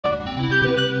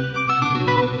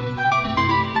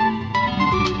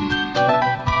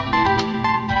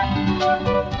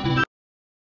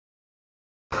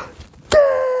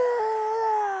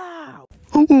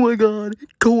Oh my god,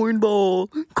 Cornball!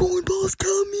 Cornball's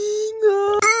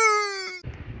coming!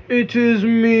 It is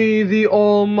me, the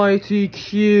almighty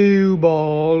cue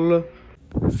ball.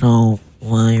 So,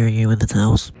 why are you in this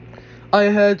house? I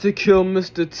had to kill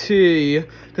Mr. T,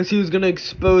 because he was gonna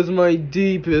expose my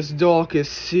deepest,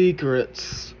 darkest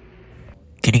secrets.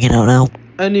 Can you get out now?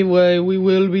 Anyway, we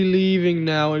will be leaving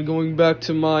now and going back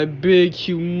to my big,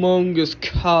 humongous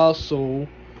castle.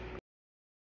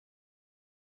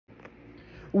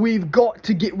 We've got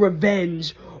to get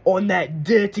revenge on that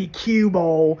dirty cue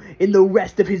ball and the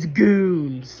rest of his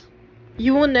goons.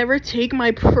 You will never take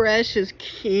my precious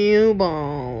cue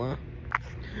ball.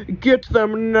 Get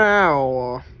them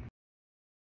now.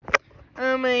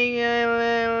 Oh my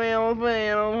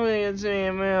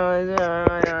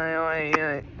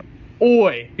god.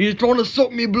 Oi, he's trying to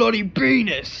suck me bloody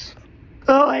penis.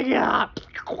 Oh my god.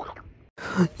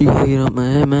 You gotta get on my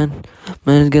head, man.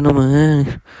 Man, he's getting on my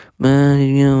head. Man,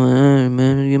 he's getting on my head.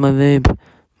 Man, he's getting my vape.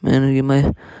 Man, he's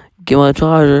get my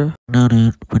charger. No,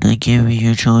 dude, but I give you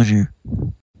your charger.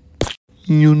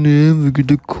 You'll never get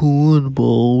the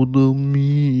cornball without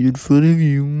me in front of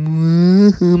you.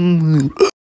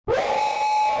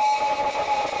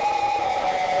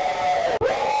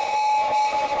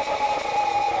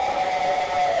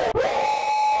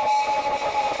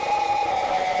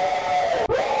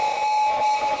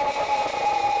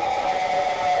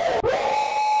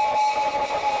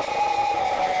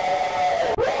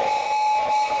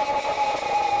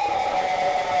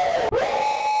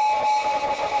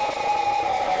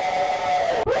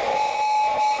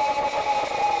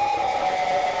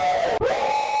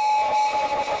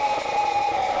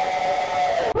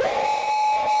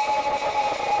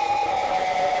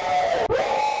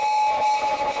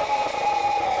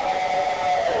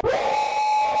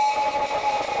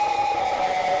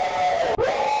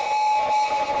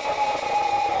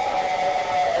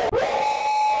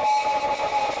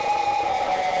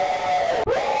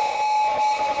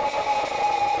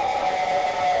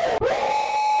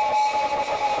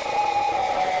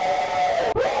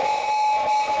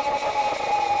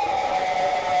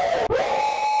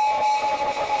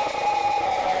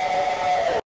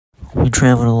 We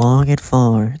traveled long and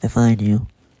far to find you.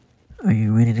 Are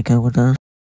you ready to go with us?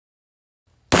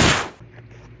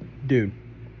 Dude,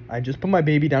 I just put my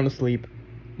baby down to sleep.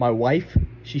 My wife,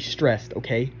 she's stressed,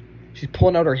 okay? She's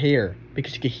pulling out her hair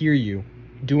because she can hear you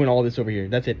doing all this over here.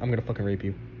 That's it. I'm gonna fucking rape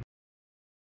you.